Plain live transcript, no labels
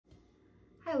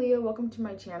Hi Leo, welcome to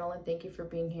my channel and thank you for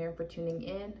being here and for tuning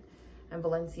in. I'm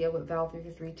Valencia with Val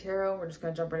 333 Tarot. We're just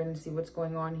going to jump right in and see what's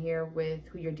going on here with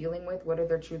who you're dealing with. What are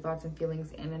their true thoughts and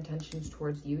feelings and intentions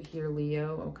towards you here,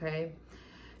 Leo, okay?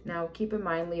 Now, keep in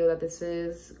mind, Leo, that this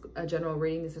is a general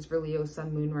reading. This is for Leo,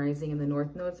 Sun, Moon, Rising, and the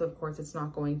North Node. So, of course, it's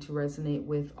not going to resonate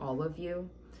with all of you.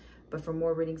 But for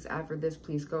more readings after this,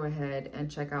 please go ahead and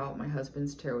check out my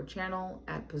husband's tarot channel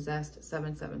at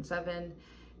Possessed777.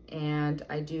 And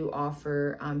I do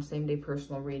offer same-day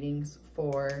personal readings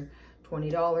for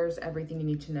 $20. Everything you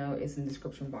need to know is in the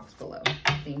description box below.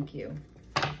 Thank you.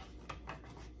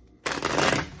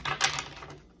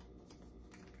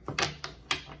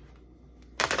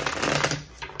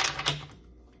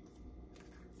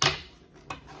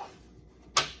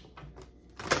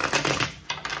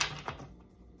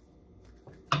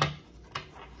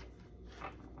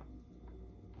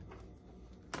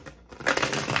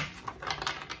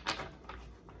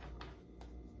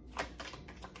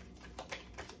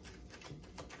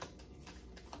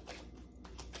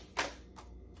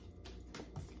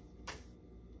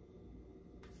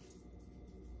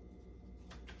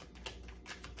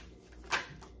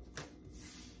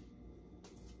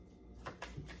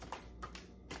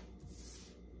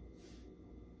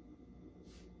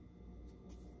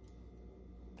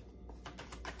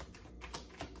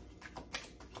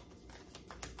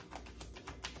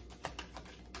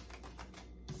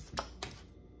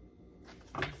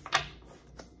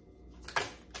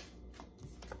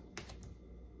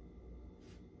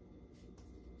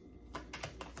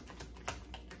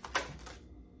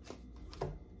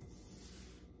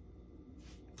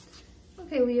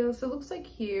 Okay, Leo, so it looks like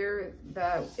here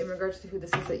that in regards to who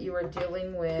this is that you are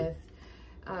dealing with,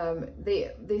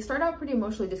 they start out pretty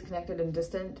emotionally disconnected and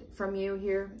distant from you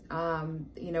here,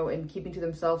 you know, and keeping to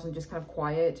themselves and just kind of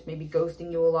quiet, maybe ghosting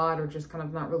you a lot or just kind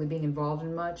of not really being involved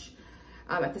in much.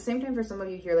 At the same time, for some of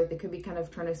you here, like they could be kind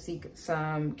of trying to seek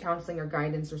some counseling or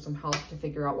guidance or some help to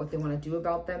figure out what they want to do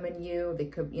about them and you. They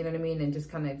could, you know what I mean? And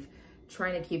just kind of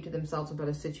trying to keep to themselves about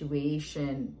a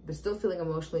situation, but still feeling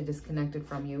emotionally disconnected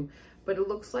from you. But it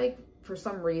looks like for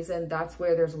some reason, that's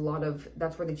where there's a lot of,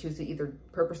 that's where they choose to either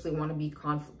purposely want to be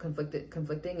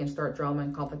conflicting and start drama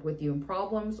and conflict with you and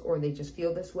problems, or they just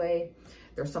feel this way.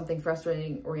 There's something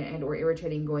frustrating or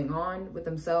irritating going on with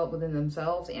within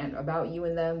themselves and about you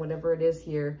and them, whatever it is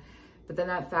here. But then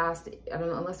that fast, I don't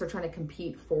know, unless they're trying to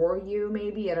compete for you,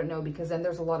 maybe, I don't know, because then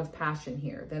there's a lot of passion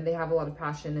here. Then they have a lot of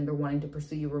passion and they're wanting to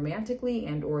pursue you romantically,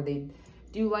 and or they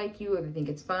do like you, or they think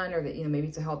it's fun, or that, you know, maybe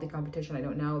it's a healthy competition. I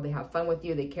don't know. They have fun with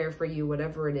you. They care for you,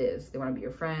 whatever it is. They want to be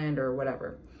your friend or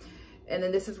whatever. And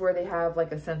then this is where they have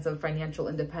like a sense of financial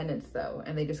independence though.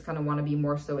 And they just kind of want to be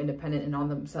more so independent and on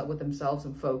themselves with themselves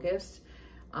and focused,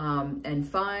 and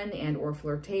fun and or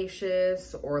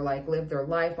flirtatious, or like live their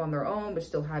life on their own, but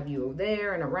still have you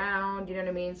there and around, you know what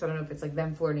I mean? So I don't know if it's like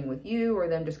them flirting with you or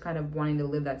them just kind of wanting to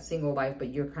live that single life, but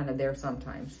you're kind of there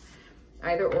sometimes.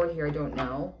 Either or here, I don't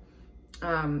know.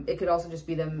 It could also just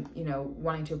be them, you know,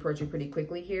 wanting to approach you pretty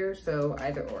quickly here. So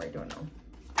either or, I don't know.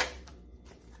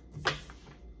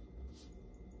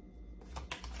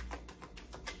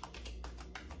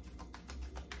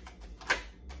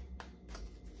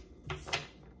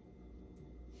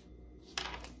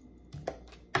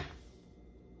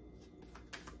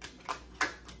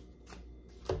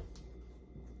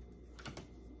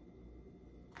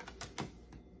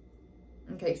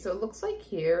 Okay, so it looks like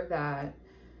here that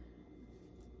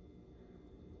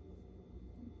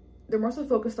they're more so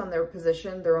focused on their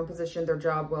position, their own position, their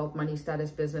job, wealth, money, status,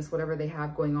 business, whatever they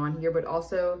have going on here, but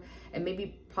also, and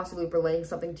maybe possibly relaying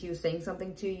something to you, saying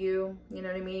something to you, you know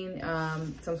what I mean?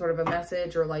 Some sort of a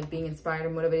message, or like being inspired or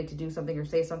motivated to do something or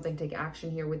say something, take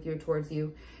action here with you or towards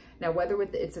you. Now, whether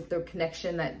it's the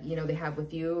connection that, you know, they have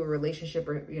with you, a relationship,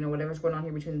 or, you know, whatever's going on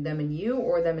here between them and you,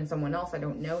 or them and someone else, I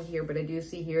don't know here, but I do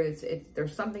see here,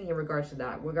 there's something in regards to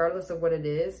that. Regardless of what it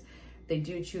is, they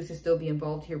do choose to still be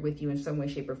involved here with you in some way,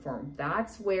 shape, or form.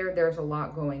 That's where there's a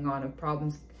lot going on of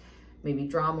problems, maybe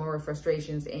drama or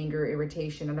frustrations, anger,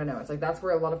 irritation. I don't know. It's like that's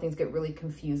where a lot of things get really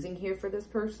confusing here for this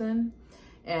person.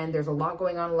 And there's a lot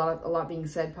going on, a lot being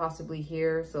said possibly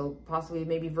here. So possibly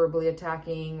maybe verbally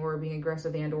attacking or being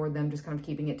aggressive, and or them just kind of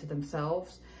keeping it to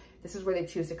themselves. This is where they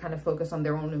choose to kind of focus on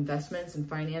their own investments and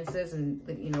finances, and,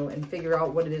 you know, and figure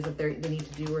out what it is that they need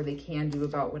to do or they can do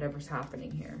about whatever's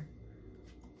happening here.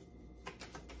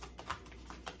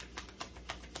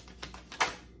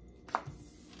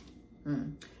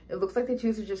 It looks like they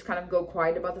choose to just kind of go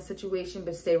quiet about the situation,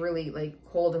 but stay really like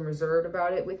cold and reserved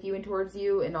about it with you and towards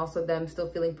you. And also them still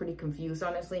feeling pretty confused,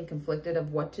 honestly, and conflicted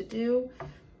of what to do.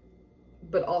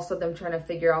 But also them trying to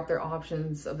figure out their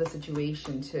options of the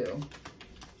situation too.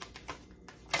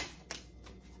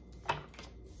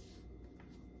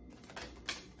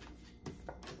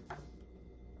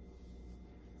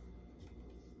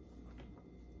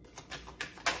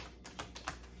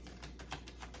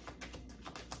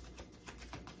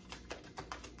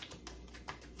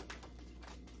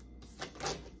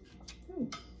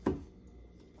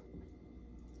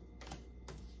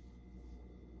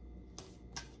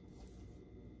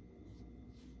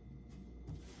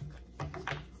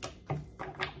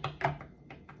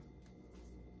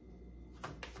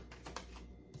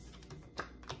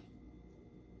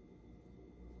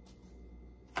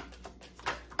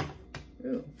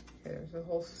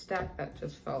 whole stack that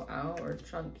just fell out, or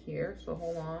chunk here, so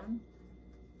hold on.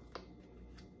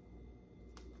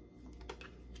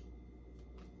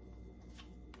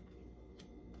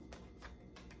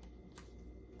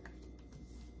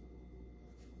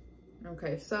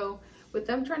 Okay, so with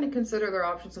them trying to consider their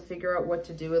options to figure out what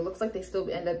to do, it looks like they still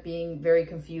end up being very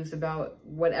confused about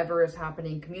whatever is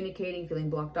happening, communicating, feeling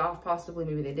blocked off, possibly.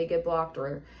 Maybe they did get blocked,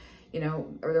 or, you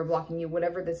know, or they're blocking you,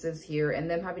 whatever this is here, and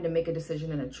them having to make a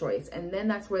decision and a choice. And then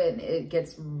that's when it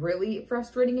gets really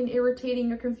frustrating and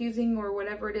irritating or confusing or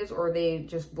whatever it is, or they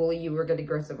just bully you or get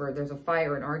aggressive, or there's a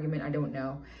fire, an argument, I don't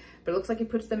know. But it looks like it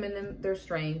puts them in their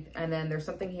strength. And then there's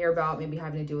something here about maybe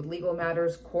having to do with legal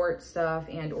matters, court stuff,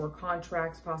 and or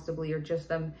contracts possibly, or just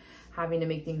them having to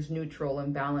make things neutral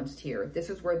and balanced here. This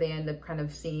is where they end up kind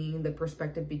of seeing the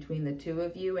perspective between the two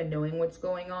of you and knowing what's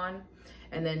going on.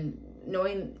 And then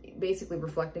knowing, basically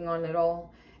reflecting on it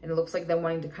all. And it looks like them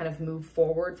wanting to kind of move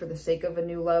forward for the sake of a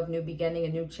new love, new beginning, a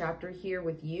new chapter here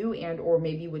with you, and or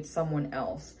maybe with someone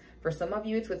else. For some of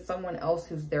you, it's with someone else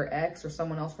who's their ex or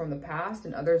someone else from the past.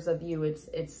 And others of you,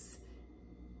 it's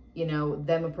you know,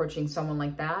 them approaching someone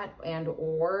like that, and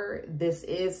or this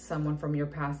is someone from your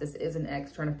past. This is an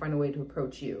ex trying to find a way to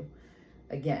approach you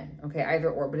again. Okay, either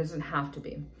or, but it doesn't have to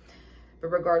be. But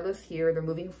regardless here, they're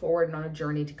moving forward and on a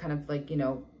journey to kind of like, you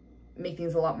know, make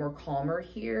things a lot more calmer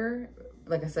here.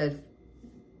 Like I said,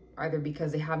 either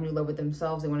because they have new love with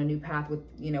themselves, they want a new path with,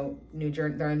 you know, new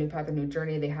journey, they're on a new path, a new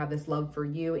journey, they have this love for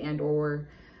you, and or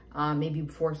maybe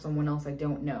for someone else, I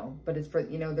don't know. But it's for,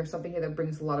 you know, there's something here that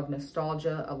brings a lot of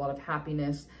nostalgia, a lot of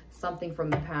happiness, something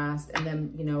from the past, and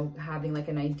then, you know, having like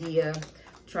an idea,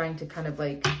 trying to kind of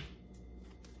like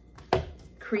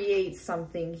create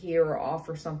something here or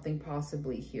offer something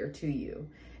possibly here to you.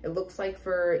 It looks like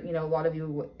for, you know, a lot of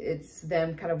you, it's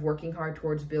them kind of working hard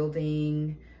towards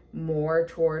building more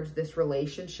towards this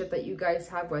relationship that you guys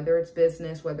have, whether it's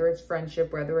business, whether it's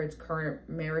friendship, whether it's current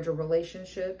marriage or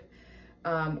relationship,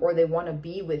 or they want to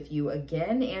be with you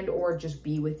again, and or just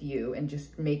be with you and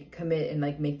just commit and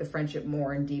like make the friendship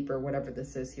more and deeper, whatever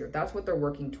this is here. That's what they're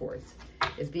working towards,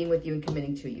 is being with you and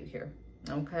committing to you here.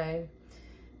 Okay.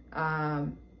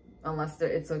 Unless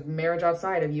it's a marriage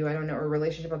outside of you, I don't know, or a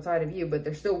relationship outside of you, but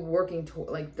they're still working to,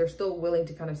 like, they're still willing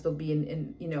to kind of still be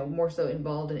in you know, more so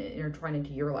involved and intertwined into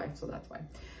your life. So that's why.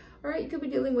 All right, you could be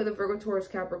dealing with a Virgo, Taurus,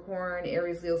 Capricorn,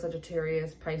 Aries, Leo,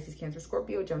 Sagittarius, Pisces, Cancer,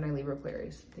 Scorpio, Gemini, Libra,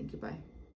 Aquarius. Thank you. Bye.